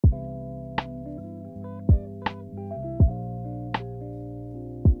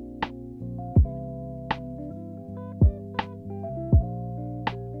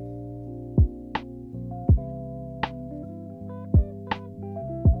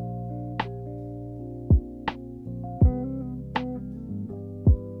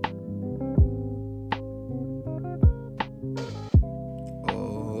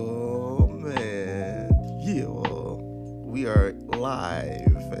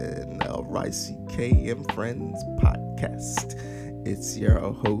RICK and Friends podcast. It's your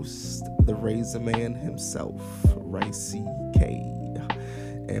host, the Razor Man himself, RICK.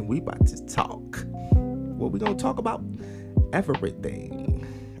 And we about to talk. What we gonna talk about? Everything.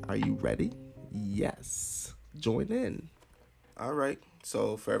 Are you ready? Yes. Join in. All right.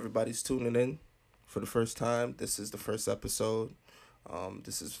 So for everybody's tuning in for the first time, this is the first episode.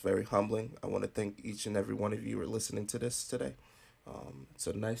 This is very humbling. I want to thank each and every one of you who are listening to this today. It's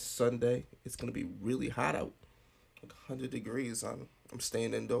a nice Sunday. It's gonna be really hot out, like 100 degrees. I'm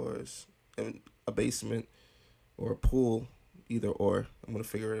staying indoors in a basement or a pool, either or. I'm gonna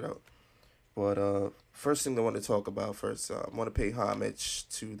figure it out. But first thing I want to talk about first, I want to pay homage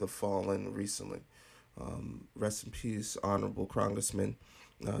to the fallen recently. Rest in peace, Honorable Congressman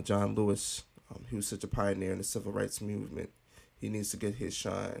John Lewis. He was such a pioneer in the civil rights movement. He needs to get his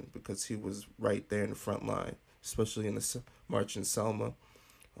shine because he was right there in the front line, especially in the March in Selma.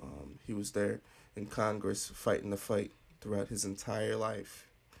 He was there in Congress fighting the fight throughout his entire life.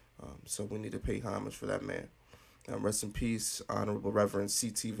 So we need to pay homage for that man. Rest in peace, Honorable Reverend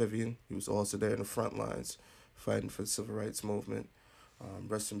C.T. Vivian. He was also there in the front lines fighting for the civil rights movement.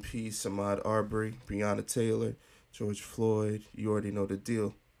 Rest in peace, Ahmaud Arbery, Breonna Taylor, George Floyd. You already know the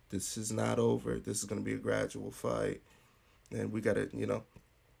deal. This is not over. This is going to be a gradual fight. And we got to,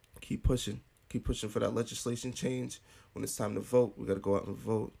 keep pushing. Keep pushing for that legislation change. When it's time to vote, we got to go out and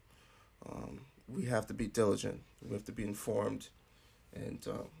vote. We have to be diligent. We have to be informed and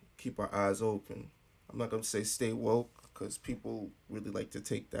keep our eyes open. I'm not going to say stay woke because people really like to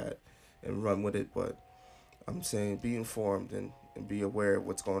take that and run with it, but I'm saying be informed and be aware of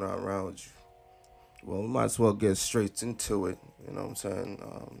what's going on around you. Well, we might as well get straight into it. You know what I'm saying?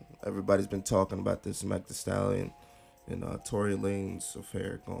 Everybody's been talking about this Meg Thee Stallion and Tory Lanez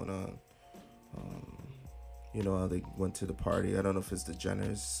affair going on. You know how they went to the party. I don't know if it's the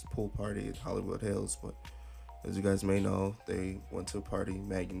Jenner's pool party at Hollywood Hills, but as you guys may know, they went to a party,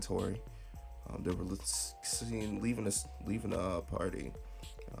 Meg and Tory. They were seen leaving a party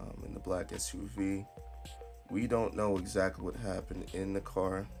in the black SUV. We don't know exactly what happened in the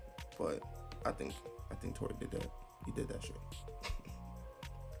car, but I think Tory did that. He did that shit.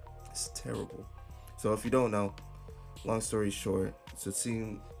 It's terrible. So if you don't know, long story short, it's a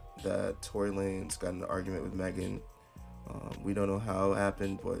scene that Tory Lanez got in an argument with Megan. We don't know how it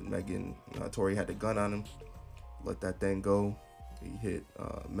happened, but Tory had the gun on him. Let that thing go. He hit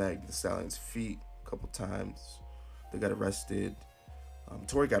Meg Thee Stallion's feet a couple times. They got arrested.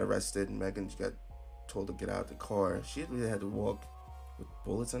 Tory got arrested, and Megan got told to get out of the car. She really had to walk with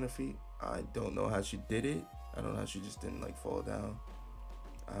bullets on her feet. I don't know how she did it. I don't know how she just didn't fall down.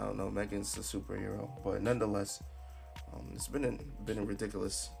 I don't know. Megan's a superhero, but nonetheless, it's been a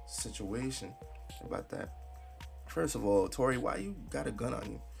ridiculous situation about that. First of all, Tory, why you got a gun on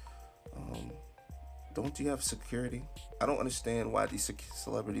you? Don't you have security? I don't understand why these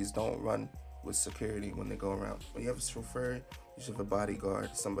celebrities don't run with security when they go around. When you have a chauffeur, you should have a bodyguard,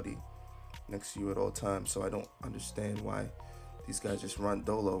 somebody next to you at all times. So I don't understand why these guys just run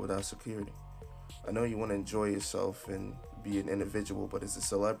dolo without security. I know you want to enjoy yourself and be an individual, but as a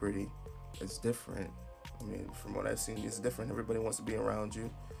celebrity, it's different. I mean, from what I've seen, it's different. Everybody wants to be around you.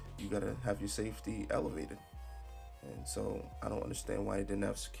 You gotta have your safety elevated. And so I don't understand why you didn't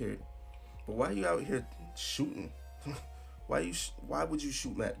have security. But why are you out here shooting? Why would you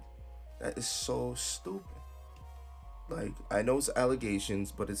shoot Matt? That is so stupid. Like, I know it's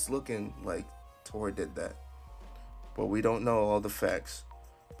allegations, but it's looking like Tory did that. But we don't know all the facts.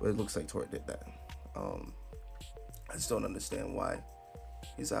 But it looks like Tory did that. I just don't understand why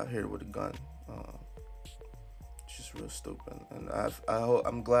he's out here with a gun. It's just real stupid. And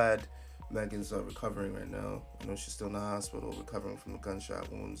I'm glad Megan's recovering right now. I know she's still in the hospital recovering from the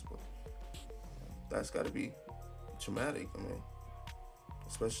gunshot wounds, but that's got to be traumatic. I mean,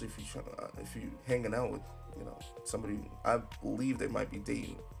 especially if you hanging out with somebody. I believe they might be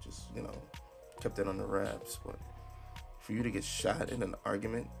dating. Just kept it on the wraps. But for you to get shot in an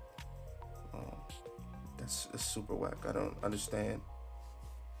argument, that's super whack. I don't understand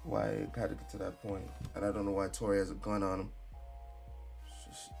why it had to get to that point, and I don't know why Tory has a gun on him. It's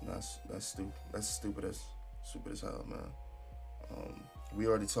just that's stupid. That's stupid as hell, man. We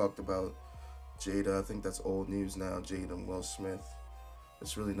already talked about Jada. I think that's old news now. Jada and Will Smith.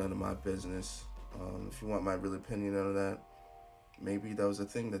 It's really none of my business. If you want my real opinion on that, maybe that was a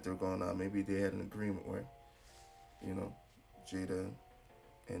thing that they're going on. Maybe they had an agreement where, Jada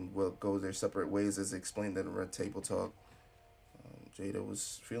and Will go their separate ways, as explained in the Red Table Talk. Jada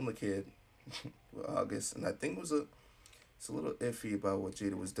was feeling the kid with August, and I think it's a little iffy about what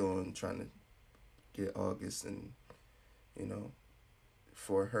Jada was doing, trying to get August and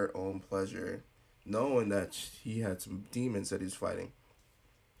for her own pleasure, knowing that he had some demons that he's fighting.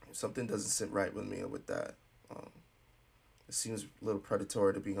 Something doesn't sit right with me with that. Um, it seems a little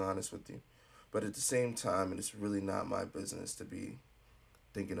predatory, to be honest with you. But at the same time, it's really not my business to be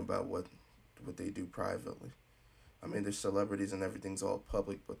thinking about what they do privately. I mean, there's celebrities and everything's all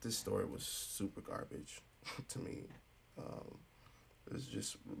public, but this story was super garbage to me. Um, it was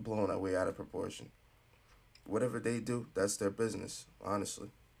just blown way out of proportion. Whatever they do, that's their business, honestly.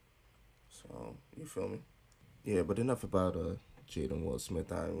 So, you feel me? Yeah, but enough about Jaden Will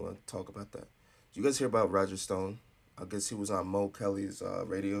Smith. I don't want to talk about that. Did you guys hear about Roger Stone? I guess he was on Mo Kelly's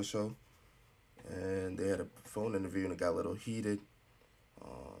radio show, and they had a phone interview, and it got a little heated.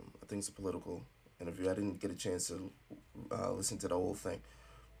 I think it's a political interview. I didn't get a chance to listen to the whole thing,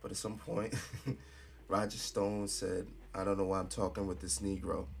 but at some point, Roger Stone said, "I don't know why I'm talking with this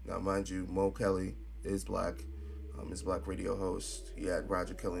Negro." Now, mind you, Mo Kelly is black. His black radio host. He had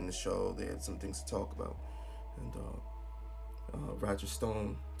Roger Kelly in the show. They had some things to talk about, and Roger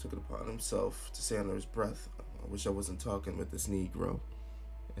Stone took it upon himself to say under his breath, "I wish I wasn't talking with this Negro."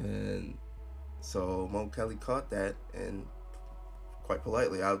 And so Mo Kelly caught that and quite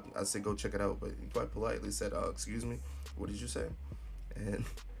politely, I said go check it out, but he quite politely said, "Excuse me, what did you say?" And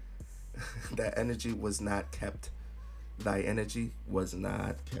that energy was not kept. Thy energy was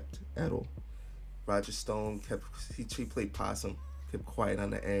not kept at all. Roger Stone he played possum, kept quiet on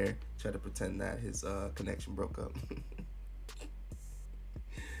the air, tried to pretend that his connection broke up.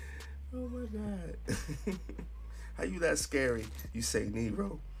 Oh my God. How you that scary? You say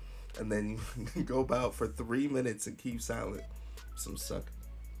Negro, and then you go about for 3 minutes and keep silent. Some suck.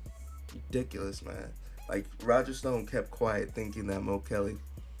 Ridiculous, man. Like, Roger Stone kept quiet thinking that Mo Kelly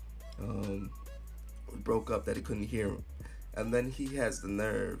broke up, that he couldn't hear him. And then he has the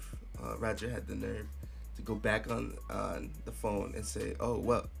nerve, Roger had the nerve to go back on the phone and say, "Oh,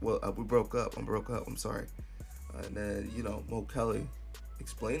 well, we broke up. I'm sorry." And then, Mo Kelly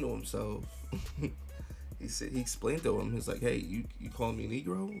explained to himself. He explained to him. He's like, "Hey, you calling me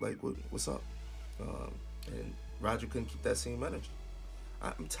Negro? Like, what's up?" And Roger couldn't keep that same energy.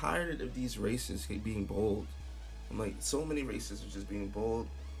 I'm tired of these racists being bold. I'm like, so many racists are just being bold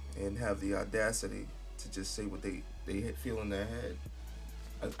and have the audacity to just say what they feel in their head.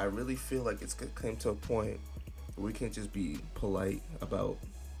 I really feel like it's came to a point where we can't just be polite about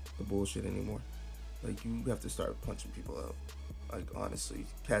the bullshit anymore. Like, you have to start punching people out. Like, honestly,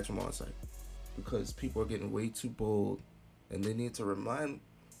 catch them on sight. Because people are getting way too bold, and they need to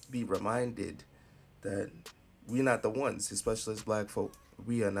be reminded that we're not the ones, especially as black folk.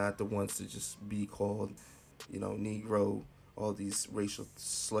 We are not the ones to just be called, Negro, all these racial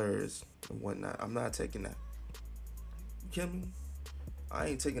slurs and whatnot. I'm not taking that. You kidding me? I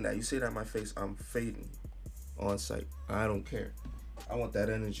ain't taking that. You say that in my face, I'm fading on sight. I don't care. I want that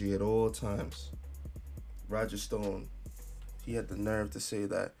energy at all times. Roger Stone, he had the nerve to say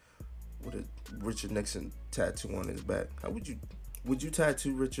that with a Richard Nixon tattoo on his back. How would you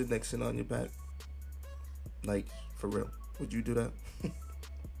tattoo Richard Nixon on your back? Like, for real, would you do that?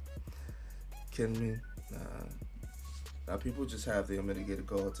 Kidding me? Nah. Now people just have the unmitigated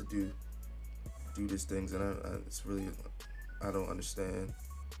goal to do these things, and it's really, I don't understand.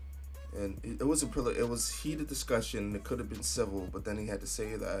 And it was heated discussion. It could have been civil, but then he had to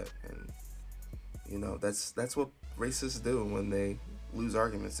say that, and that's what racists do when they lose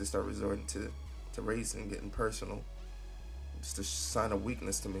arguments. They start resorting to race and getting personal. It's a sign of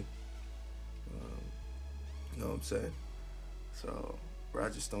weakness to me. You know what I'm saying? So,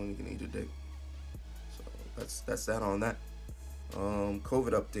 Roger Stone, you can eat a dick. So that's that on that.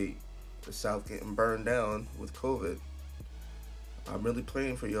 COVID update. The South getting burned down with COVID. I'm really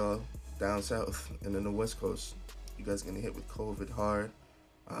praying for y'all down south and in the West Coast. You guys getting hit with COVID hard.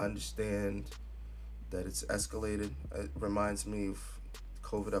 I understand that it's escalated. It reminds me of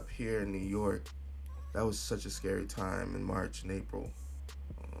COVID up here in New York. That was such a scary time in March and April.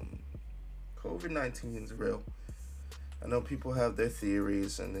 COVID-19 is real. I know people have their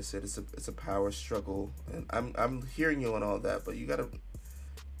theories and they said it's a power struggle, and I'm hearing you on all that, but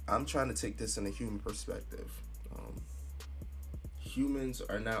I'm trying to take this in a human perspective. Humans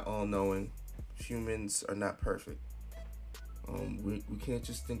are not all knowing. Humans are not perfect. We can't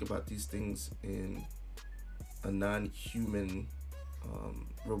just think about these things in a non-human,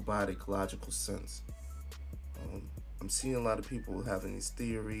 robotic, logical sense. I'm seeing a lot of people having these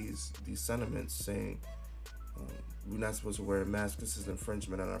theories, these sentiments saying we're not supposed to wear a mask. This is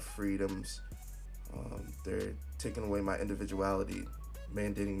infringement on our freedoms. They're taking away my individuality,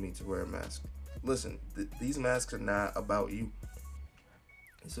 mandating me to wear a mask. Listen, these masks are not about you.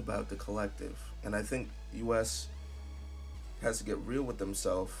 It's about the collective. And I think U.S. has to get real with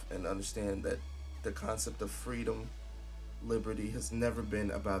themselves and understand that the concept of freedom, liberty has never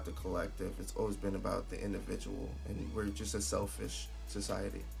been about the collective. It's always been about the individual, and we're just a selfish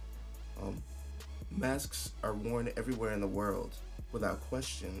society. Um, Masks are worn everywhere in the world without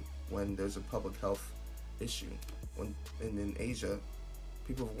question when there's a public health issue. When in Asia,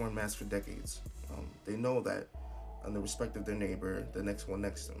 people have worn masks for decades. They know that on the respect of their neighbor, the next one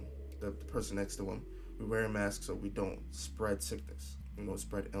next to them, the person next to them, we wear a mask so we don't spread sickness, we don't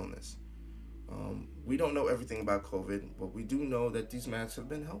spread illness. We don't know everything about COVID, but we do know that these masks have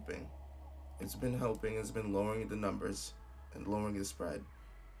been helping. It's been helping, it's been lowering the numbers and lowering the spread.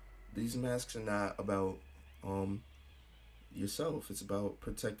 These masks are not about yourself, it's about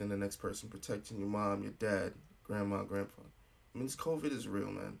protecting the next person, protecting your mom, your dad, grandma, grandpa. I mean, this COVID is real,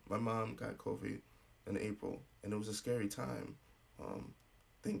 man. My mom got COVID in April, and it was a scary time.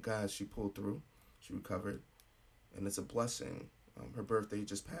 Thank God she pulled through, she recovered, and it's a blessing. Her birthday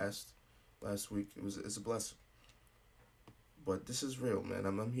just passed last week. It's a blessing. But this is real, man.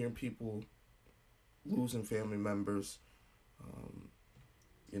 I'm hearing people losing family members, um,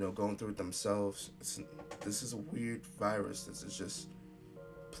 going through it themselves. This is a weird virus. This is just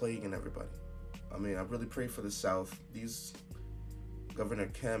plaguing everybody. I mean, I really pray for the South. These Governor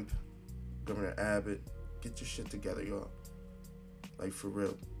Kemp, Governor Abbott, get your shit together, y'all. Like, for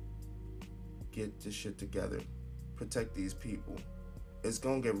real. Get this shit together. Protect these people. It's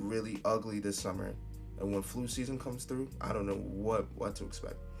gonna get really ugly this summer. And when flu season comes through, I don't know what to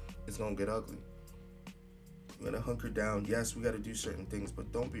expect. It's gonna get ugly. We gotta hunker down. Yes, we gotta do certain things,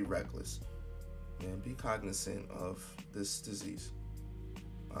 but don't be reckless. Man, be cognizant of this disease.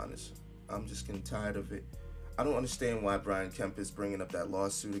 Honestly, I'm just getting tired of it. I don't understand why Brian Kemp is bringing up that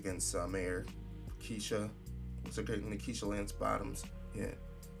lawsuit against Mayor Keisha. What's her name? Keisha Lance Bottoms. Yeah,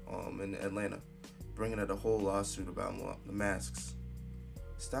 in Atlanta, bringing up a whole lawsuit about the masks.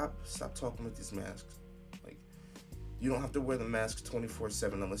 Stop talking with these masks. Like, you don't have to wear the mask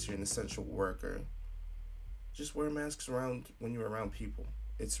 24/7 unless you're an essential worker. Just wear masks around when you're around people.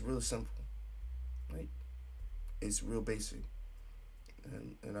 It's real simple. Like, it's real basic.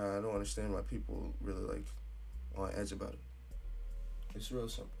 And I don't understand why people really like on edge about it. It's real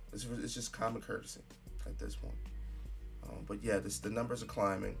simple. It's just common courtesy at this point. But yeah, the numbers are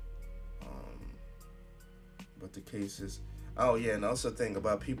climbing. But the cases. Oh yeah, and also thing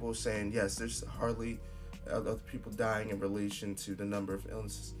about people saying yes, there's hardly other people dying in relation to the number of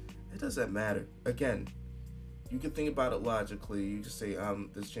illnesses. It doesn't matter. Again, you can think about it logically. You can say,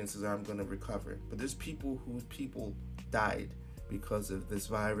 there's chances I'm gonna recover. But there's people whose people died because of this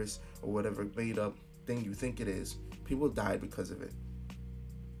virus or whatever made up thing you think it is. People died because of it.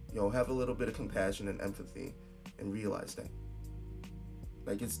 Have a little bit of compassion and empathy and realize that.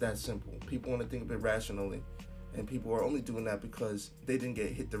 Like, it's that simple. People want to think of it rationally, and people are only doing that because they didn't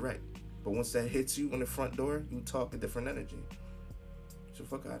get hit direct. But once that hits you on the front door, you talk a different energy. So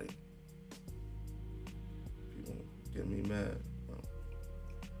fuck out of it. People get me mad.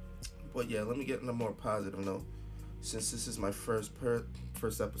 But yeah, let me get on a more positive note. Since this is my first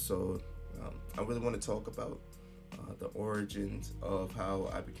episode, I really want to talk about the origins of how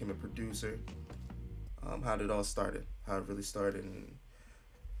I became a producer, how it all started, how it really started, and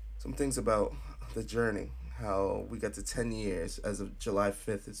some things about the journey, how we got to 10 years. As of July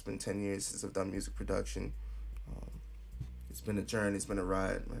 5th, it's been 10 years since I've done music production. It's been a journey, it's been a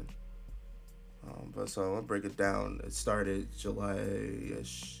ride, man. But so I'll break it down. It started June,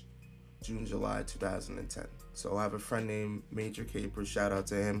 July 2010. So I have a friend named Major Capers. Shout out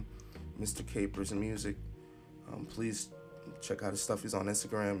to him, Mr. Capers Music. Please check out his stuff. He's on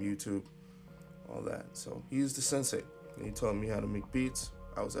Instagram, YouTube, all that. So he's the sensei. And he taught me how to make beats.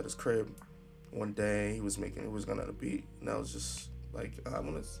 I was at his crib one day. He was gonna beat, and I was just like, I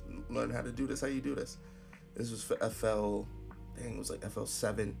want to learn how to do this. How you do this? This was for FL. It was like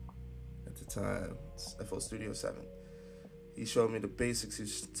FL7 at the time. It's FL Studio 7. He showed me the basics. He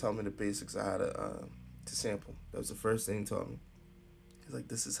taught me the basics of how to sample. That was the first thing he taught me. He's like,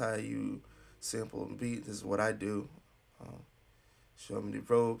 this is how you sample and beat. This is what I do. Showed me the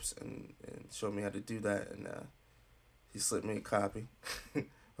ropes and showed me how to do that. And he slipped me a copy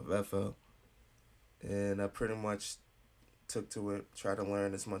of FL. And I pretty much took to it, tried to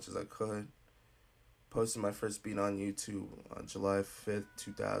learn as much as I could. Posted my first beat on YouTube on July 5th,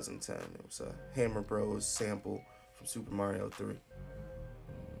 2010. It was a Hammer Bros sample from Super Mario 3.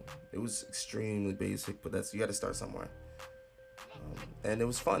 It was extremely basic, but you gotta start somewhere. And it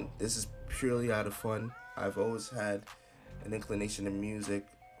was fun. This is purely out of fun. I've always had an inclination in music.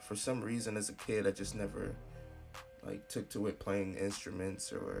 For some reason, as a kid, I just never took to it playing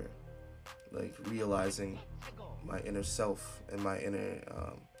instruments or realizing my inner self and my inner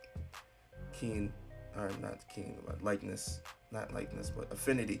keen, or not keen, but likeness, not likeness, but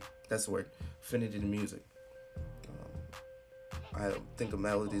affinity. That's the word, affinity to music. I think of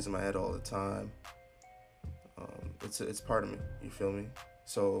melodies in my head all the time. It's part of me. You feel me?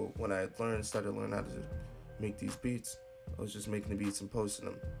 So when I started learning how to make these beats, I was just making the beats and posting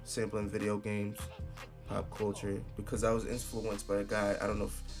them, sampling video games, pop culture, because I was influenced by a guy. I don't know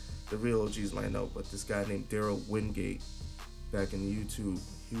if the real OGs might know, but this guy named Daryl Wingate back in YouTube.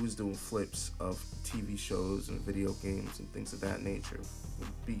 He was doing flips of TV shows and video games and things of that nature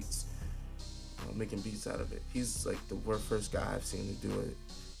with beats, making beats out of it. He's like the first guy I've seen to do it.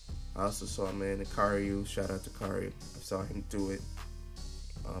 I also saw a man, Ikariu, shout out to Kari. I saw him do it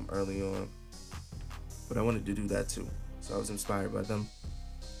early on, but I wanted to do that too. So I was inspired by them.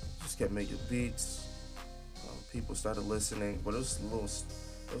 Just kept making beats. People started listening, but it was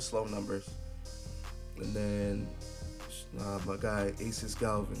slow numbers. And then my guy Aces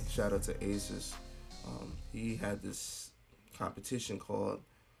Galvin, shout out to Aces. He had this competition called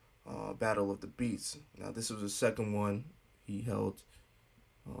Battle of the Beats. Now this was the second one he held,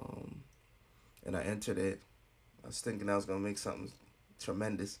 and I entered it. I was thinking I was gonna make something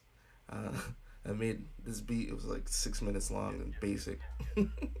tremendous. I made this beat. It was like 6 minutes long and basic.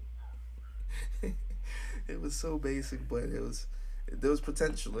 It was so basic, but there was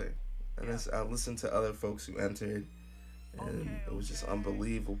potential there. And I listened to other folks who entered, and it was just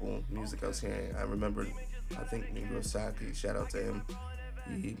unbelievable music I was hearing. I remember, I think Negro Saki, shout out to him.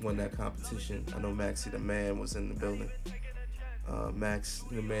 He won that competition. I know Maxi the Man was in the building. Max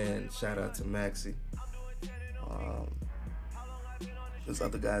the Man, shout out to Maxi. There's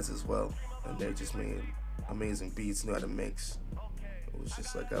other guys as well, and they just made amazing beats, knew how to mix. It was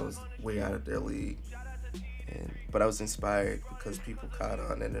just like I was way out of their league. But I was inspired because people caught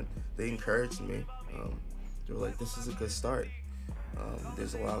on and they encouraged me. They were like, "This is a good start.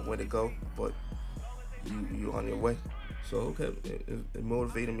 There's a long way to go, but you on your way." So okay, it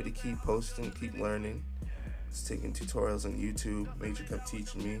motivated me to keep posting, keep learning. Just taking tutorials on YouTube. Major kept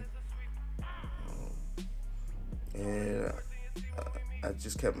teaching me, and I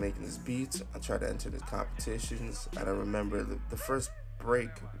just kept making these beats. I tried to enter the competitions, and I remember the first break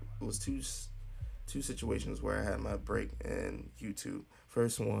was two situations where I had my break in YouTube.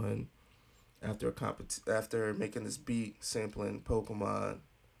 First one, after making this beat sampling Pokemon,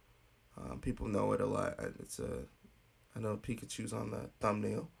 people know it a lot. I know Pikachu's on the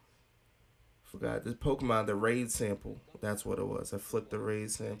thumbnail. Forgot this Pokemon, the Raid sample. That's what it was. I flipped the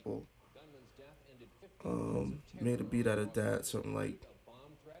Raid sample. Made a beat out of that, something like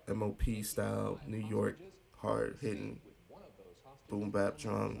MOP style, New York, hard hitting, boom bap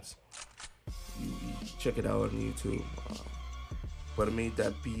drums. You check it out on YouTube. But I made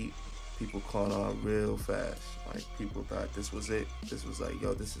that beat. People caught on real fast. Like people thought this was it. This was like,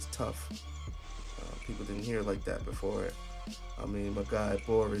 yo, this is tough. People didn't hear like that before. I mean, my guy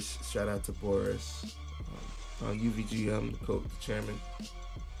Boris, shout out to Boris, on UVGM, the chairman,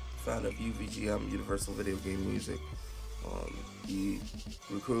 founder of UVGM, Universal Video Game Music. He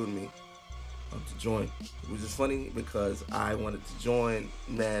recruited me to join, which is funny because I wanted to join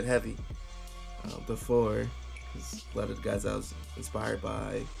Mad Heavy before, because a lot of the guys I was inspired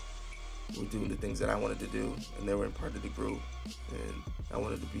by were doing the things that I wanted to do, and they were in part of the group, and I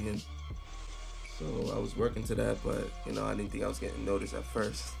wanted to be in. So I was working to that, but I didn't think I was getting noticed at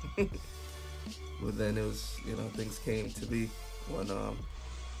first. But then it was, things came to be when I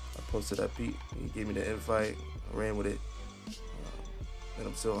posted that beat. He gave me the invite. I ran with it, and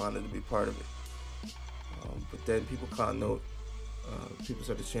I'm still honored to be part of it. But then people caught note. People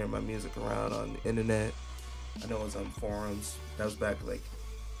started sharing my music around on the internet. I know it was on forums. That was back like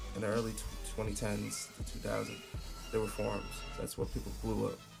in the early 2010s to 2000. There were forums. That's what people blew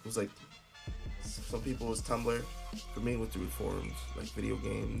up. It was like, some people was Tumblr. For me, it was through forums, like video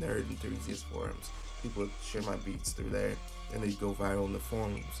game nerd enthusiast forums. People would share my beats through there, and they'd go viral in the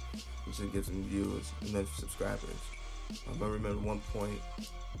forums, which then gives them viewers and then subscribers. I remember one point,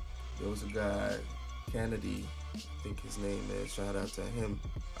 there was a guy, Kennedy, I think his name is, shout out to him.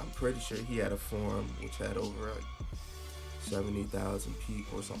 I'm pretty sure he had a forum which had over like 70,000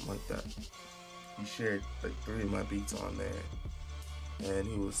 people or something like that. He shared like 3 of my beats on there. And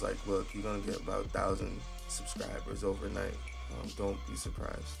he was like, look, you're going to get about 1,000 subscribers overnight. Don't be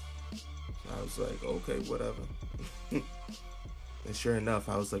surprised. So I was like, okay, whatever. And sure enough,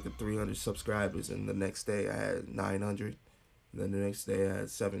 I was like at 300 subscribers. And the next day I had 900. And then the next day I had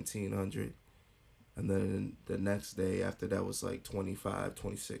 1,700. And then the next day after that was like 25,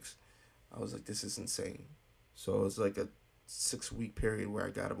 26. I was like, this is insane. So it was like a 6-week period where I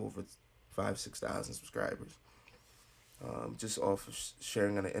got up over 5,000, 6,000 subscribers. just off of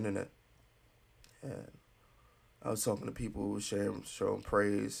sharing on the internet. And I was talking to people who were showing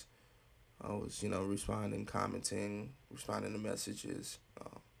praise. I was, responding, commenting, responding to messages.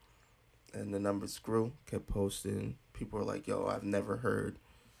 And the numbers grew, kept posting. People were like, yo, I've never heard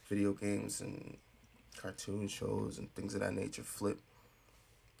video games and cartoon shows and things of that nature flip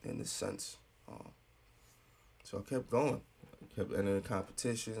in this sense. So I kept going. I kept entering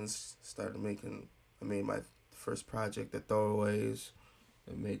competitions, I made my first project, The Throwaways.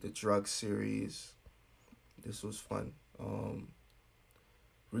 I made the Drug series. This was fun.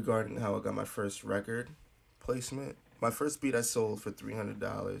 Regarding how I got my first record placement, my first beat I sold for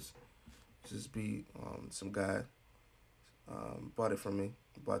 $300. This beat, some guy bought it from me.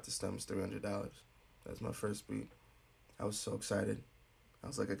 Bought the stems $300. That's my first beat. I was so excited. I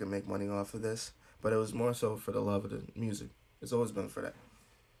was like, I could make money off of this, but it was more so for the love of the music. It's always been for that.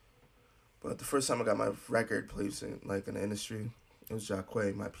 But the first time I got my record placed in the industry, it was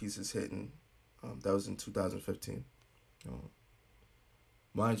Jacquees, My Pieces Hitting. That was in 2015.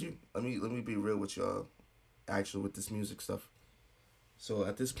 Mind you, let me be real with y'all. Actually, with this music stuff. So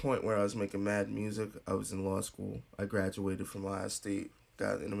at this point where I was making mad music, I was in law school. I graduated from Ohio State,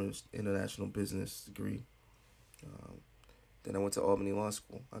 got an international business degree. Then I went to Albany Law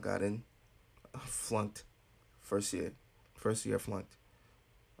School. I got in, flunked, first year I flunked.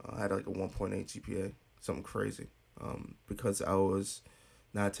 I had like a 1.8 GPA, something crazy, because I was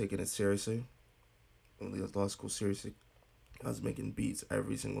not taking it seriously, law school seriously. I was making beats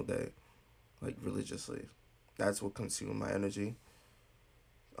every single day, like religiously. That's what consumed my energy.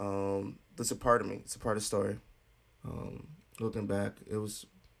 That's a part of me. It's a part of the story. Looking back, that was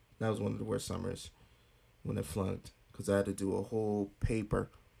one of the worst summers when I flunked, because I had to do a whole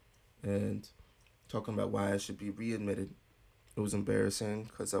paper and talking about why I should be readmitted. It was embarrassing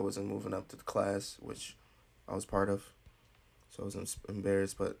because I wasn't moving up to the class, which I was part of. So I was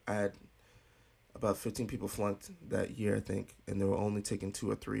embarrassed, but I had about 15 people flunked that year, I think, and they were only taking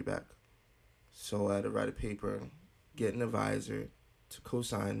 2 or 3 back. So I had to write a paper, get an advisor to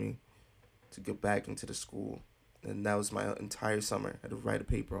co-sign me to get back into the school. And that was my entire summer. I had to write a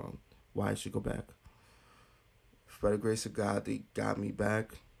paper on why I should go back. By the grace of God, they got me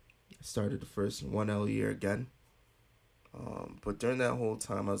back. I started the first 1L year again. But during that whole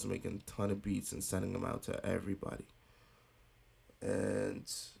time, I was making a ton of beats and sending them out to everybody. And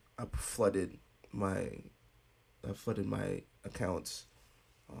I flooded my accounts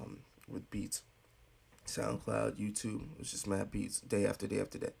with beats. SoundCloud, YouTube, it was just mad beats day after day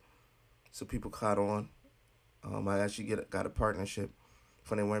after day. So people caught on. I actually got a partnership.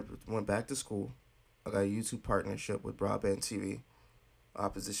 When I went back to school, I got a YouTube partnership with Broadband TV,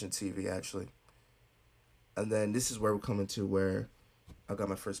 Opposition TV actually. And then this is where we're coming to where I got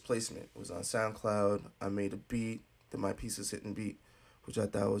my first placement. It was on SoundCloud. I made a beat, the My Pieces Hitting beat, which I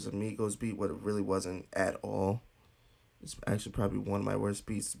thought was a Migos beat, but it really wasn't at all. It's actually probably one of my worst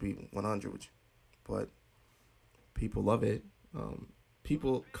beats to be 100 with you. But people love it.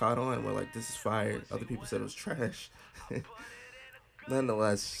 People caught on and were like, this is fire. Other people said it was trash.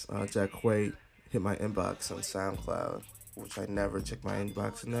 Nonetheless, Jacquees hit my inbox on SoundCloud, which I never checked my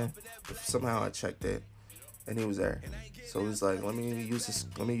inbox in there. But somehow I checked it, and he was there. So he's like, let me use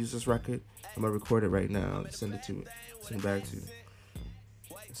this record. I'm gonna record it right now and send it back to you.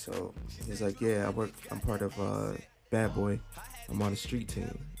 So he's like, yeah, I'm part of Bad Boy. I'm on the street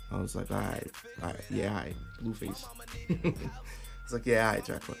team. I was like, alright, Blueface. It's like, yeah, alright,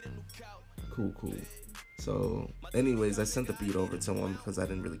 Jacquees. Cool. So, anyways, I sent the beat over to him because I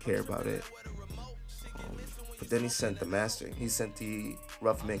didn't really care about it. But then he sent the master. He sent the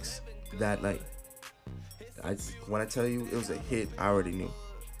rough mix that night. When I tell you it was a hit, I already knew.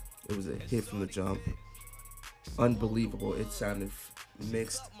 It was a hit from the jump. Unbelievable. It sounded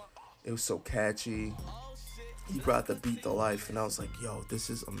mixed. It was so catchy. He brought the beat to life, and I was like, yo, this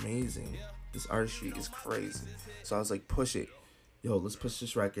is amazing. This artistry is crazy. So I was like, push it. Yo, let's push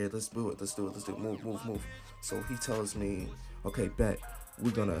this record. Let's do it. Move. So he tells me, okay, bet.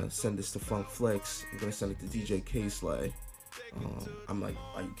 We're gonna send this to Funk Flex. We're gonna send it to DJ K-Slay. I'm like,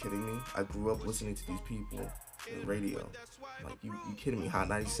 are you kidding me? I grew up listening to these people on the radio. Like, you kidding me? Hot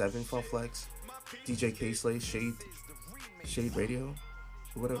 97, Funk Flex, DJ K-Slay, Shade Radio,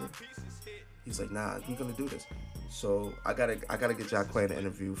 or whatever. He's like, nah, we're gonna do this. So I gotta get Jacquees an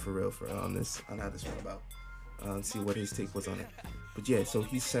interview for real on how this went about. And see what his take was on it. But yeah, so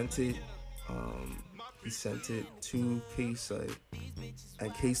he sent it to K-Slay,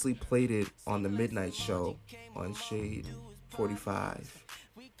 and K-Slay played it on the midnight show on Shade 45.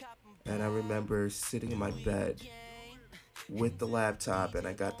 And I remember sitting in my bed with the laptop, and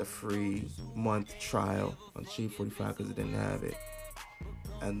I got the free month trial on Shade 45 because I didn't have it.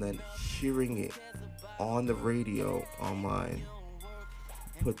 And then hearing it on the radio on mine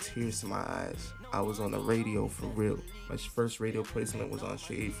put tears to my eyes. I was on the radio for real. My first radio placement was on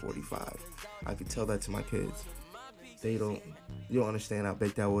Shade 45. I could tell that to my kids. You don't understand how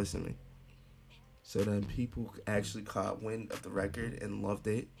big that was to me. So then people actually caught wind of the record and loved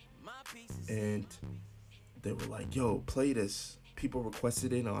it. And they were like, yo, play this. People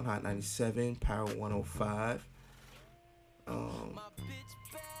requested it on Hot 97, Power 105. And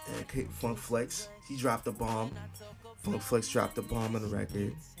Funk Flex, he dropped the bomb. Funk Flex dropped the bomb on the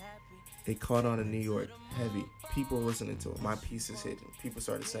record. It caught on in New York heavy. People listening to it. My Piece is hitting. People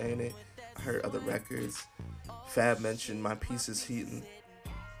started saying it. I heard other records. Fab mentioned My Piece is hitting.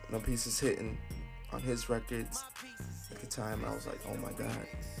 My Piece is hitting on his records. At the time, I was like, oh my God,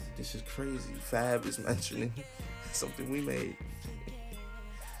 this is crazy. Fab is mentioning something we made.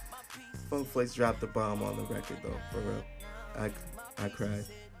 Funk Flex dropped the bomb on the record though, for real. I cried.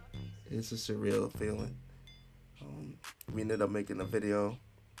 It's a surreal feeling. We ended up making a video.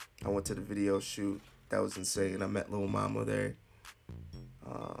 I went to the video shoot. That was insane. I met Lil Mama there.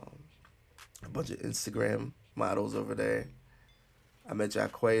 A bunch of Instagram models over there. I met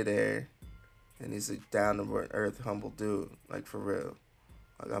Jacquay there. And he's a down-to-earth, humble dude. Like, for real.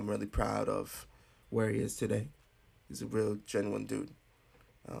 Like, I'm really proud of where he is today. He's a real, genuine dude.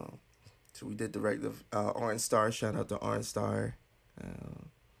 So we did direct the Orange Star. Shout out to Orange Star.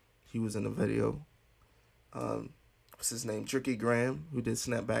 He was in the video. What's his name? Tricky Graham, who did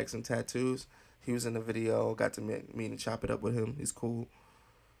snapbacks and tattoos. He was in the video. Got to meet and chop it up with him. He's cool.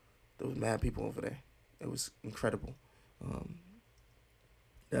 There was mad people over there. It was incredible.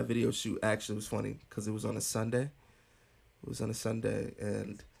 That video shoot actually was funny because it was on a Sunday.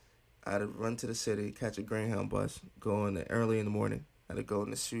 And I had to run to the city, catch a Greyhound bus, go in early in the morning. I had to go in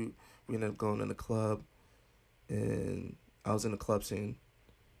the shoot. We ended up going in the club, and I was in the club scene.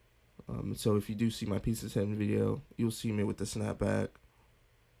 So if you do see My Piece is Hitting video, you'll see me with the snapback,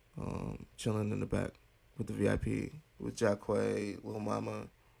 chilling in the back with the VIP, with Jacquay, Lil Mama.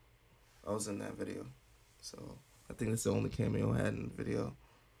 I was in that video. So I think that's the only cameo I had in the video.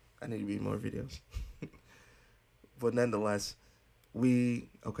 I need to read more videos. But nonetheless,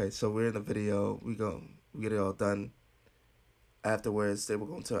 so we're in the video. We get it all done. Afterwards, they were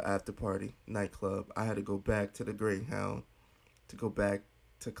going to an after party, nightclub. I had to go back to the Greyhound to go back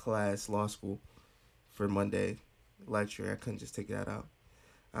to class, law school, for Monday lecture. I couldn't just take that out.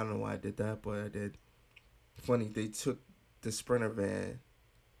 I don't know why I did that, but I did. Funny, they took the Sprinter van.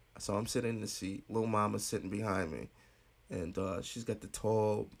 So I'm sitting in the seat. Lil Mama's sitting behind me. And she's got the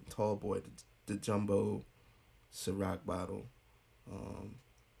tall boy, the jumbo Ciroc bottle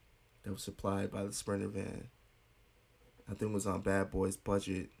that was supplied by the Sprinter van. I think it was on Bad Boy's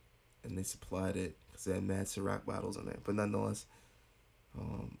budget, and they supplied it because they had mad Ciroc bottles in there. But nonetheless,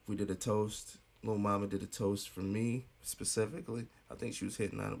 we did a toast. Lil Mama did a toast for me specifically. I think she was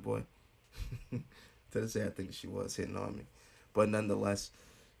hitting on a boy. To say I think she was hitting on me. But nonetheless,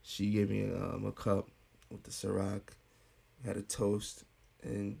 she gave me a cup with the Ciroc. Had a toast,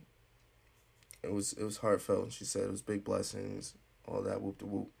 and it was heartfelt. And she said it was big blessings, all that whoop de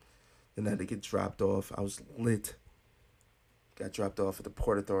whoop. Then I had to get dropped off. I was lit. Got dropped off at the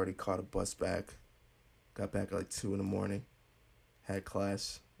Port Authority. Caught a bus back. Got back at like 2 a.m. Had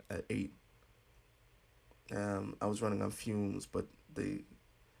class at 8. I was running on fumes, but the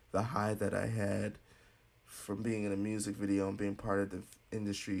high that I had from being in a music video and being part of the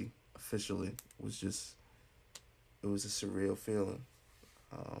industry officially was just. It was a surreal feeling.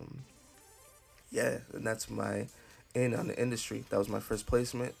 And that's my in on the industry. That was my first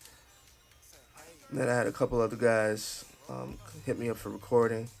placement. Then I had a couple other guys hit me up for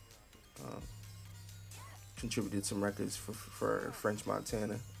recording. Contributed some records for French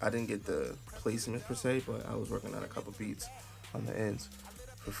Montana. I didn't get the placement per se, but I was working on a couple beats on the ends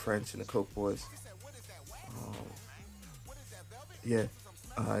for French and the Coke Boys.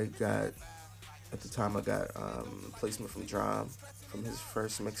 At the time, I got placement from Drum from his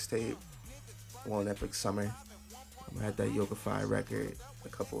first mixtape, One Epic Summer. I had that Yoga-Fi record, a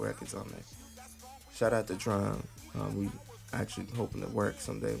couple records on there. Shout out to Drum. We actually hoping to work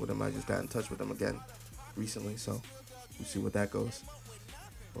someday with him. I just got in touch with him again recently, so we'll see what that goes.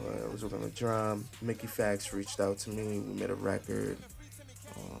 But I was working with Drum. Mickey Fax reached out to me. We made a record.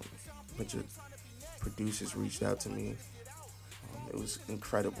 A bunch of producers reached out to me. It was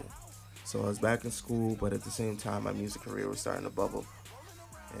incredible. So I was back in school, but at the same time, my music career was starting to bubble.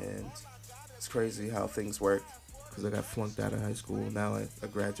 And it's crazy how things work, because I got flunked out of high school. Now I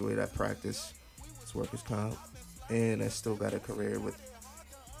graduate, I practice. It's workers' comp. and I still got a career with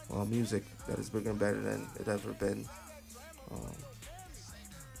music that is bigger and better than it ever been. Um,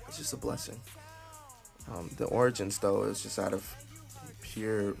 it's just a blessing. The origins, though, is just out of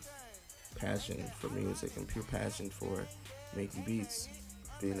pure passion for music and pure passion for making beats,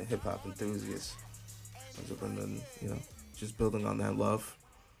 being a hip hop enthusiast. I've been, just building on that love,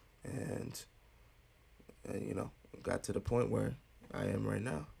 and, got to the point where I am right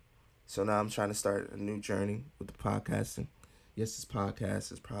now. So now I'm trying to start a new journey with the podcasting. Yes, this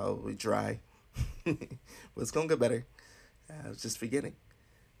podcast is probably dry, but it's gonna get better. I was just beginning,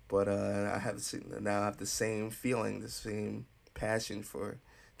 but now I have the same feeling, the same passion for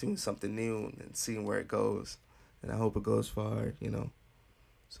doing something new and seeing where it goes, and I hope it goes far.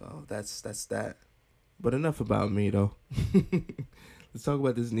 So that's that. But enough about me though. Let's talk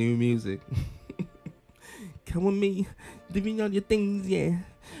about this new music. Come with me, living on your things, yeah.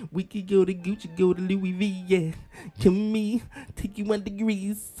 We could go to Gucci, go to Louis V, yeah. Come with me, take you 1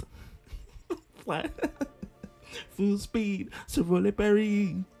 degree. Fly. Full speed, so roll it,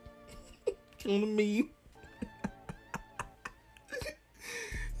 Paris. Come with me.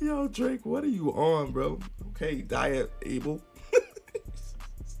 Yo, Drake, what are you on, bro? Okay, Diet Abel.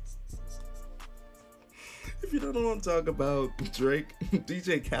 If you don't know what I'm talking about, Drake,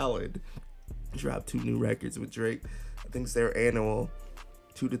 DJ Khaled dropped 2 new records with Drake. I think it's their annual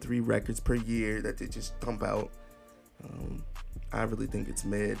 2 to 3 records per year that they just dump out. I really think it's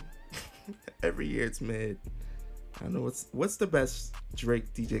mid. Every year it's mid. I don't know what's the best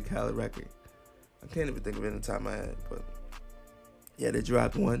Drake DJ Khaled record. I can't even think of it in the top of my head, but yeah, they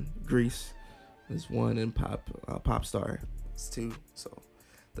dropped 1, Grease. There's 1 in Pop Star. It's 2, so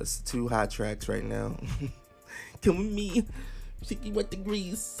that's the 2 hot tracks right now. Come with me, 61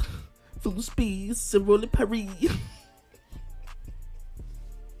 degrees, full speed, so roll it, Paris.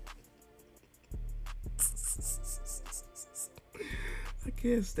 I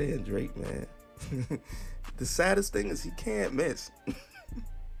can't stand Drake, man. The saddest thing is he can't miss.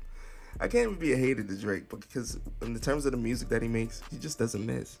 I can't even be a hater to Drake, because in the terms of the music that he makes, he just doesn't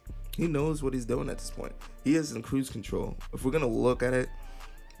miss. He knows what he's doing at this point. He is in cruise control. If we're gonna look at it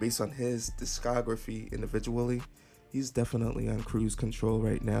based on his discography individually, he's definitely on cruise control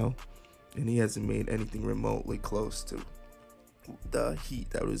right now, and he hasn't made anything remotely close to the heat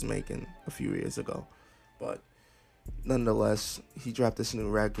that he was making a few years ago. But nonetheless, he dropped this new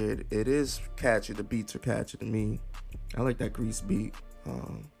record. It is catchy. The beats are catchy to me. I like that Grease beat,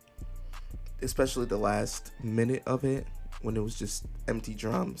 especially the last minute of it when it was just empty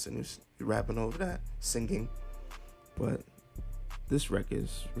drums and he was rapping over that, singing. But this record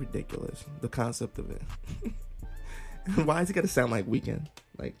is ridiculous. The concept of it. Why is it gotta sound like Weeknd?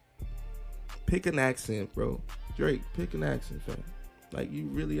 Like, pick an accent, bro. Drake, pick an accent, fam. Like, you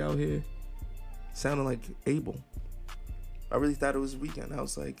really out here sounding like Abel. I really thought it was Weeknd. I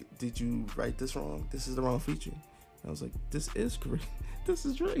was like, did you write this wrong? This is the wrong feature. I was like, this is great. This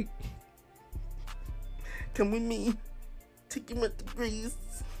is Drake. Come with me. Take you 1 degrees.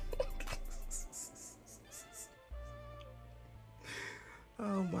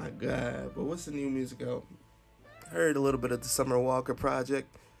 Oh my God. But what's the new music out? Heard a little bit of the Summer Walker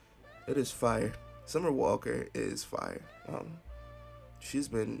project. It is fire. Summer Walker is fire. She's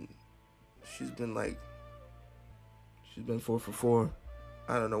been 4 for 4.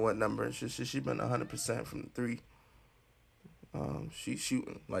 I don't know what number. She's been 100% from the 3. She's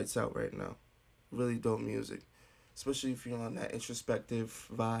shooting lights out right now. Really dope music, especially if you're on that introspective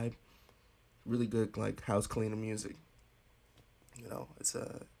vibe. Really good, like, house cleaner music. It's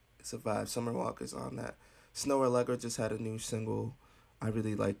a vibe. Summer Walker's on that. Snow Allegra just had a new single. I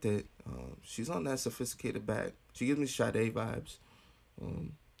really liked it. She's on that sophisticated bag. She gives me Sade vibes.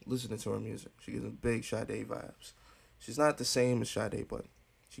 Listening to her music, she gives me big Sade vibes. She's not the same as Sade, but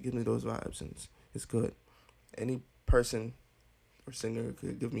she gives me those vibes, and it's good. Any person or singer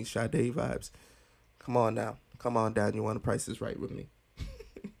could give me Sade vibes. Come on now. Come on down. You want to Price Is Right with me.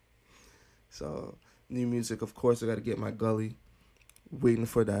 So, new music, of course, I got to get my Gully. Waiting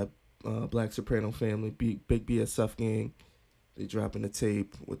for that Black Soprano Family, Big BSF Gang. They dropping the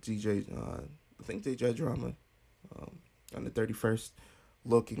tape with DJ, I think DJ Drama, on the 31st.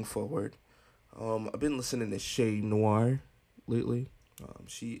 Looking forward. I've been listening to Shay Noir lately.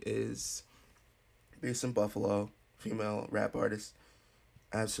 She is based in Buffalo, female rap artist.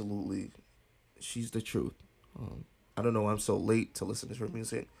 Absolutely, she's the truth. I don't know why I'm so late to listen to her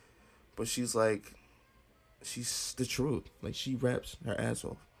music, but she's the truth. Like, she raps her ass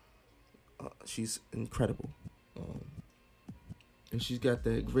off. She's incredible. And she's got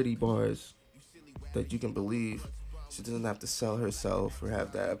the gritty bars that you can believe. She doesn't have to sell herself or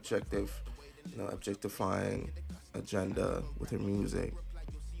have that objectifying agenda with her music.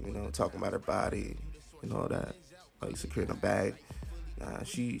 Talking about her body and all that, like securing a bag. Nah,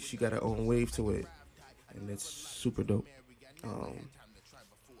 she got her own wave to it, and it's super dope. Um,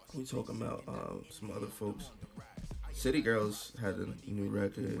 we talking about some other folks. City Girls had a new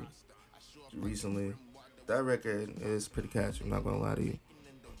record recently. That record is pretty catchy. I'm not gonna lie to you.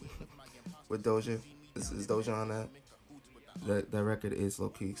 With Doja, is Doja on that? That record is low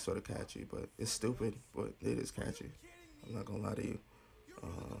key sort of catchy, but it's stupid, but it is catchy. I'm not gonna lie to you.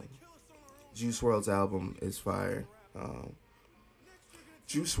 Um, Juice World's album is fire.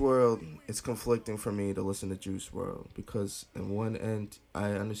 Juice World, it's conflicting for me to listen to Juice World because in one end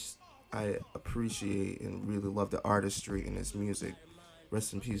I appreciate and really love the artistry in his music.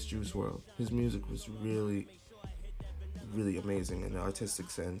 Rest in peace, Juice World. His music was really, really amazing in the artistic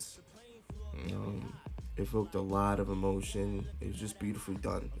sense. Um, it evoked a lot of emotion. It was just beautifully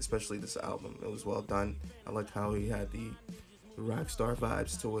done, especially this album. It was well done. I like how he had the rock star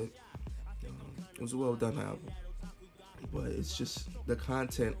vibes to it. It was a well done album, but it's just the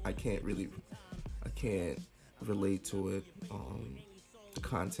content. I can't relate to it.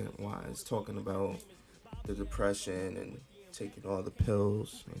 Content wise, talking about the depression and taking all the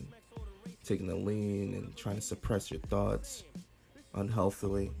pills and taking the lean and trying to suppress your thoughts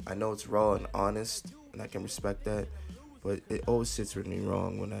unhealthily. I know it's raw and honest, and I can respect that, but it always sits with me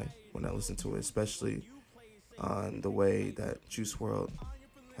wrong when I listen to it, especially on the way that Juice World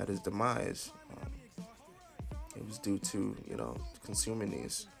had his demise. It was due to consuming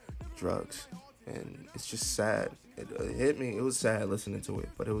these drugs, and it's just sad. It hit me. It was sad listening to it,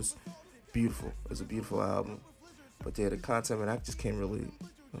 but it was beautiful. It was a beautiful album. But yeah, the content, man, I just can't really.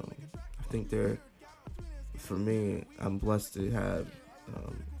 I think for me, I'm blessed to have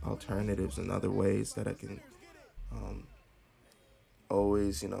alternatives and other ways that I can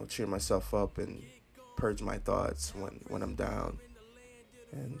always, cheer myself up and purge my thoughts when I'm down.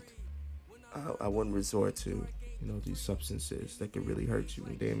 And I wouldn't resort to, these substances that can really hurt you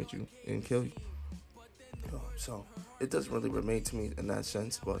and damage you and kill you. So it doesn't really remain to me in that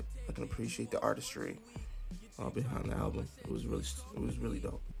sense, but I can appreciate the artistry behind the album. It was really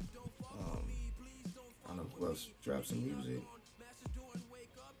dope. I don't know who else dropped some music.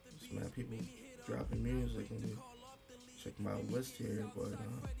 There's mad people dropping music, and check my list here. But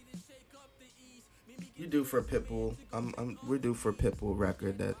you due for a Pitbull. We're due for a Pitbull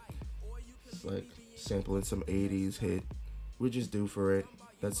record that's like sampling some '80s hit. We're just due for it.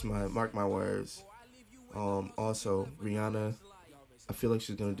 That's mark my words. Also, Rihanna, I feel like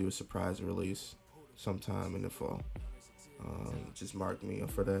she's gonna do a surprise release sometime in the fall. Just mark me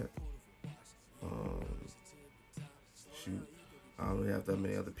up for that. Shoot, I don't really have that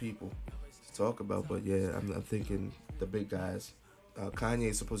many other people to talk about, but yeah, I'm thinking the big guys.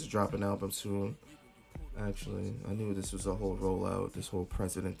 Kanye's supposed to drop an album soon. Actually, I knew this was a whole rollout, this whole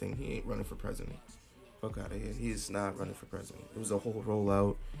president thing. He ain't running for president. Fuck out of here. He is not running for president. It was a whole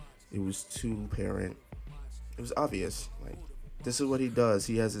rollout. It was too apparent. It was obvious. Like, this is what he does.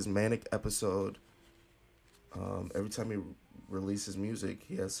 He has his manic episode. Every time he releases music,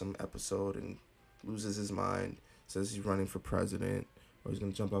 he has some episode and loses his mind. Says he's running for president, or he's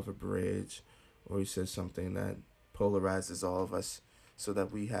gonna jump off a bridge, or he says something that polarizes all of us, so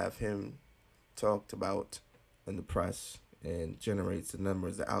that we have him talked about in the press and generates the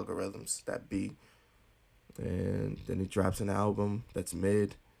numbers, the algorithms that be. And then he drops an album that's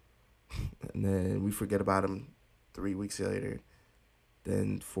mid, and then we forget about him 3 weeks later.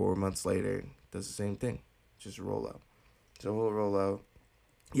 Then 4 months later, does the same thing. Just roll out. So we'll roll out.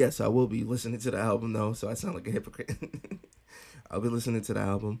 Yes, I will be listening to the album though, so I sound like a hypocrite. I'll be listening to the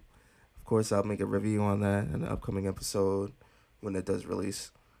album. Of course, I'll make a review on that in the upcoming episode when it does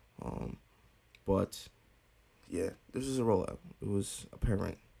release. But yeah, this was a rollout. It was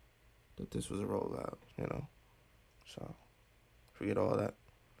apparent that this was a rollout, So forget all that.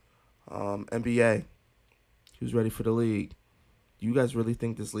 NBA, who's ready for the league? You guys really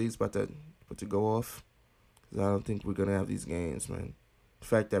think this league's about to go off? Because I don't think we're gonna have these games, man. The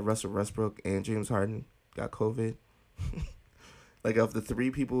fact that Russell Westbrook and James Harden got COVID. Like, of the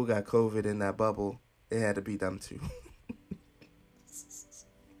 3 people who got COVID in that bubble, it had to be them 2.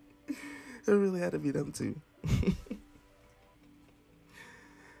 It really had to be them 2.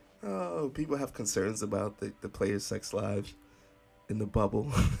 Oh, people have concerns about the players' sex lives in the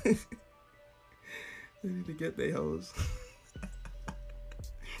bubble. They need to get their hoes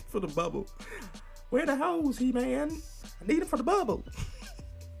for the bubble. Where the hoes, He-Man? I need it for the bubble.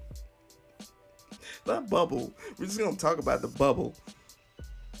 That bubble. We're just gonna talk about the bubble.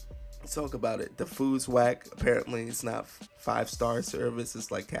 Let's talk about it. The food's whack. Apparently, it's not 5-star service. It's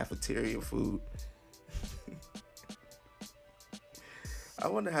like cafeteria food. I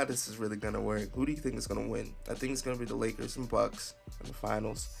wonder how this is really gonna work. Who do you think is gonna win? I think it's gonna be the Lakers and Bucks in the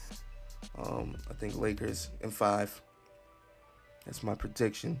finals. I think Lakers in 5. That's my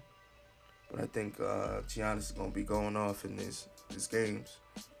prediction. But I think Giannis is gonna be going off in these games.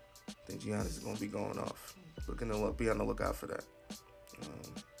 I think Giannis is gonna be going off. Be on the lookout for that.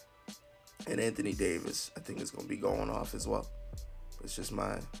 And Anthony Davis, I think, is gonna be going off as well. It's just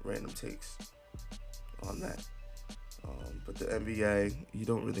my random takes on that. But the NBA, you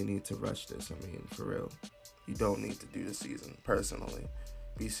don't really need to rush this. I mean, for real, you don't need to do the season. Personally,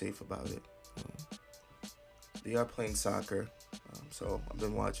 be safe about it. They are playing soccer, so I've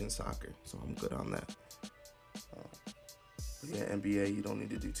been watching soccer, so I'm good on that. But yeah, NBA, you don't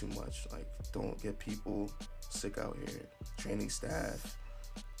need to do too much. Like, don't get people sick out here. Training staff,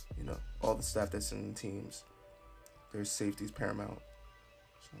 all the staff that's in the teams. Their safety is paramount,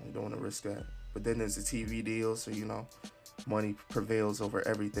 so you don't want to risk that. But then there's the TV deal, so money prevails over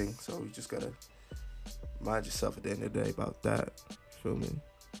everything. So you just gotta mind yourself at the end of the day about that. Feel me?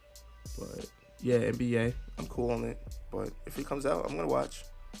 But yeah, NBA, I'm cool on it. But if it comes out, I'm gonna watch.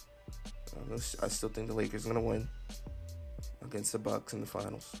 I still think the Lakers are gonna win against the Bucks in the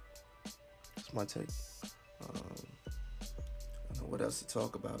finals. That's my take. I don't know what else to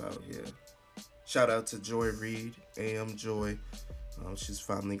talk about out here. Shout out to Joy Reid, AM Joy. She's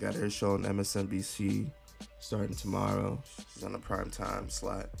finally got her show on MSNBC starting tomorrow. She's on a prime-time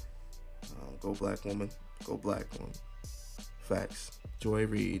slot. Go black woman. Go black woman. Facts. Joy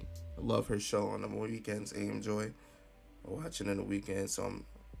Reid. I love her show on the weekends. AM Joy. I watch it in the weekend, so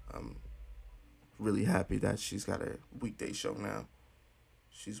I'm really happy that she's got a weekday show now.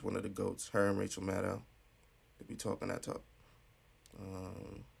 She's one of the GOATs. Her and Rachel Maddow. They be talking that talk.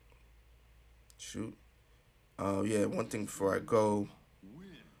 Shoot. Yeah, one thing before I go.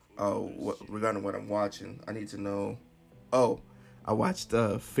 Regarding what I'm watching, I need to know. I watched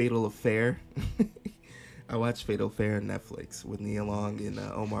Fatal Affair. I watched Fatal Affair on Netflix with Nia Long and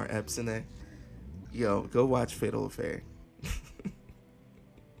Omar Epps in there. Yo, go watch Fatal Affair.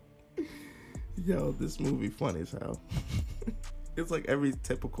 Yo, this movie funny as hell. It's like every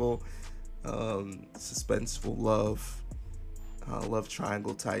typical suspenseful love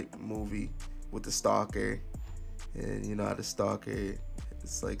triangle type movie with the stalker. And how the stalker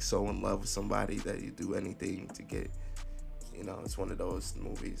is like so in love with somebody that you do anything to get. It's one of those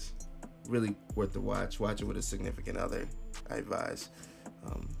movies. Really worth the watch. Watch it with a significant other, I advise.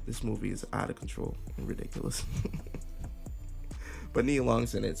 This movie is out of control and ridiculous. But Nia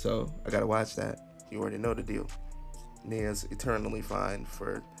Long's in it, so I gotta watch that. You already know the deal. Nia's eternally fine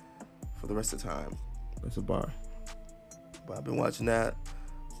for the rest of the time. That's a bar. But I've been watching that.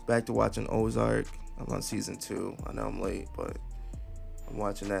 Back to watching Ozark. I'm on season 2. I know I'm late, but I'm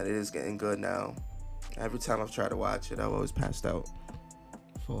watching that. It is getting good now. Every time I've tried to watch it, I've always passed out,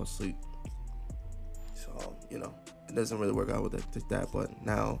 fall asleep. So it doesn't really work out with it like that. But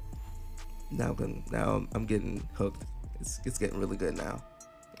now I'm getting hooked. It's getting really good now,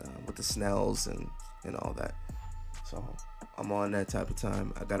 with the Snells and all that. So I'm on that type of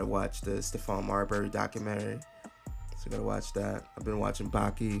time. I gotta watch the Stephon Marbury documentary. So I gotta watch that. I've been watching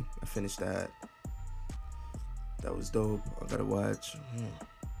Baki. I finished that. That was dope. I gotta watch.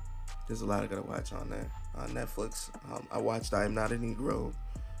 There's a lot I gotta watch on there on Netflix. I watched I Am Not a Negro.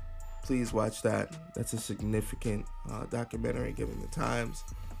 Please watch that. That's a significant documentary given the times.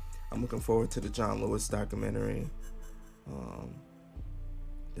 I'm looking forward to the John Lewis documentary.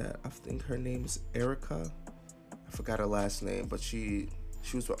 That I think her name is Erica. I forgot her last name, but she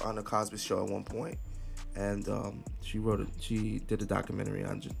was on the Cosby Show at one point, and she did a documentary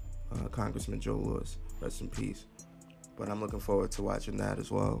on Congressman Joe Lewis. Rest in peace. But I'm looking forward to watching that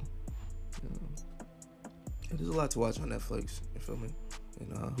as well. There's a lot to watch on Netflix. You feel me?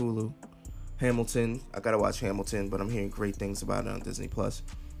 And Hulu. Hamilton. I gotta watch Hamilton, but I'm hearing great things about it on Disney Plus.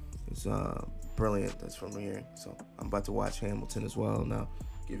 It's brilliant. That's from here. So I'm about to watch Hamilton as well. Now,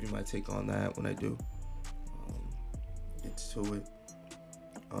 give you my take on that when I do get to it.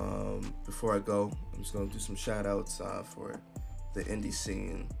 Before I go, I'm just gonna do some shout outs for the indie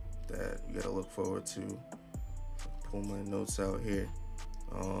scene that you gotta look forward to. Pull my notes out here.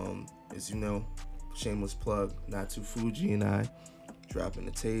 As you know, shameless plug, Natsu Fuji and I dropping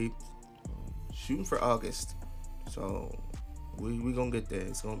the tape, shooting for August. So we gonna get there.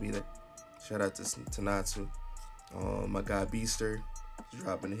 It's gonna be there. Shout out to Natsu. My guy Beaster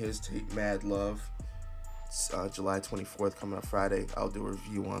dropping his tape, Mad Love. It's, July 24th, coming up Friday. I'll do a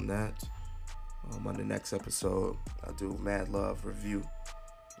review on that. On the next episode, I'll do Mad Love review.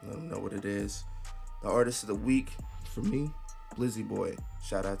 Let them know what it is. The artist of the week for me, Blizzy Boy.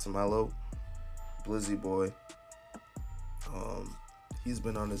 Shout out to Milo, Blizzy Boy. He's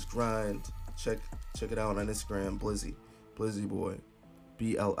been on his grind. Check it out on Instagram, Blizzy Boy,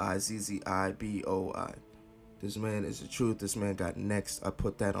 BLIZZIBOI. This man is the truth. This man got next. I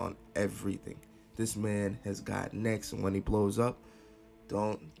put that on everything. This man has got next, and when he blows up,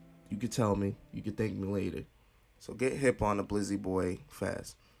 you could tell me, you could thank me later. So get hip on the Blizzy Boy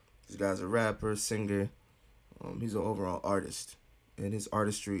fast. This guy's a rapper, singer. He's an overall artist, and his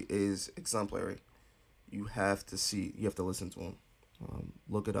artistry is exemplary. You have to listen to him.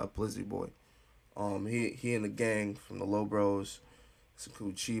 Look it up, Blizzy Boy. He and the gang from the Low Bros,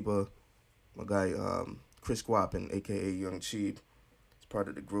 Saku Chiba, my guy Chris Guapin, aka Young Cheeb, is part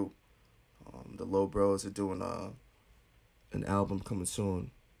of the group. The Low Bros are doing an album coming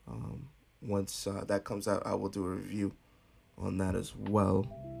soon. Once that comes out, I will do a review on that as well.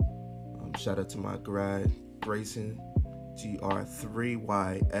 Shout out to my guy Grayson,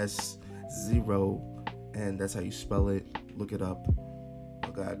 GR3YS0, and that's how you spell it. Look it up.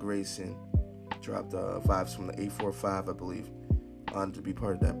 My guy Grayson dropped vibes from the 845, I believe, on to be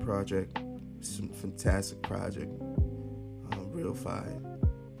part of that project. It's a fantastic project. Real fire.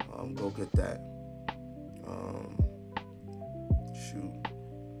 Go get that. Shoot.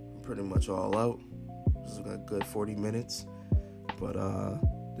 I'm pretty much all out. This is a good 40 minutes. But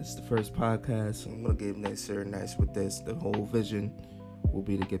this is the first podcast, so I'm going to get nice with this. The whole vision will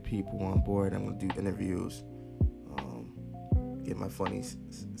be to get people on board. I'm going to do interviews. Get my funny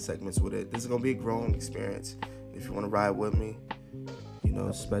segments with it. This is going to be a growing experience. If you want to ride with me,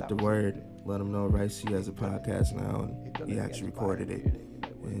 spread the word. Let them know Ricey has a podcast now, and he actually recorded it,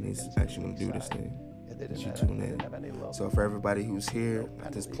 and he's actually going to do this thing. You should tune in. So for everybody who's here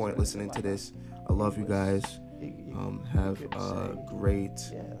at this point listening to this, I love you guys. Have a great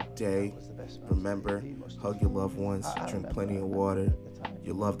day. Remember, hug your loved ones, drink plenty of water.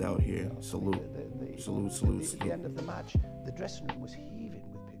 You're loved out here. Salute. Salute. At the end of the match, the dressing room was heaving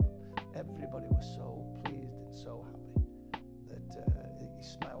with people. Everybody was so